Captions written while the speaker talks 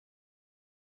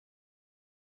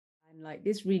And like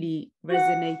this really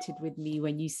resonated with me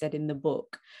when you said in the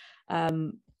book,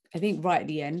 I think right at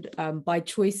the end, by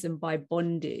choice and by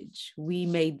bondage, we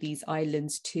made these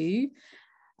islands too.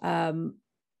 And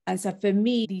so for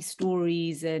me, these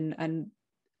stories and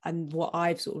what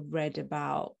I've sort of read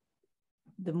about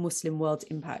the Muslim world's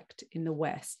impact in the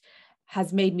West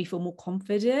has made me feel more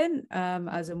confident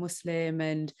as a Muslim.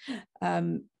 And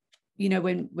you know,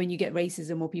 when you get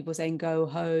racism or people saying go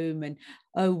home and,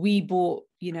 oh, we bought,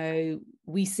 you know,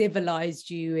 we civilized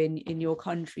you in your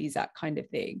countries, that kind of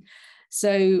thing.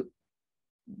 So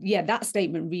yeah, that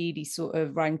statement really sort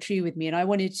of rang true with me. And I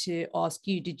wanted to ask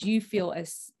you, did you feel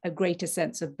a greater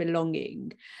sense of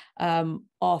belonging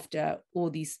after all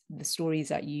the stories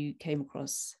that you came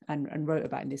across and wrote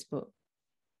about in this book?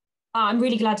 I'm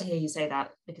really glad to hear you say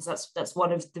that, because that's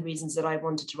one of the reasons that I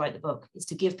wanted to write the book, is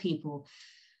to give people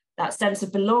that sense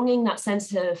of belonging, that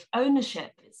sense of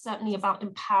ownership. It's certainly about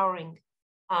empowering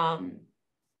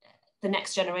the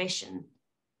next generation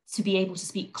to be able to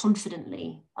speak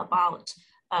confidently about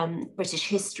British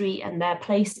history and their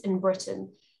place in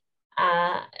Britain.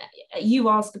 You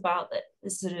ask about the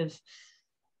sort of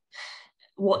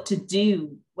what to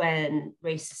do when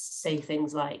racists say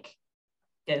things like,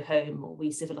 go home, or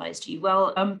we civilized you.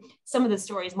 Well, some of the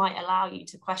stories might allow you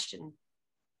to question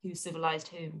who civilized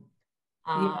whom.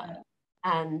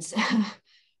 And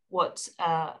what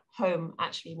home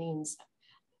actually means.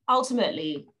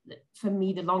 Ultimately, for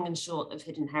me, the long and short of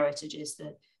Hidden Heritage is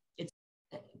that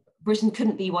Britain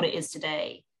couldn't be what it is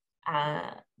today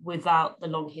without the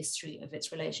long history of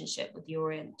its relationship with the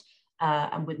Orient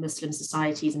and with Muslim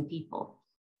societies and people.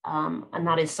 And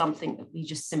that is something that we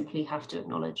just simply have to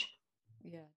acknowledge.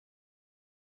 Yeah.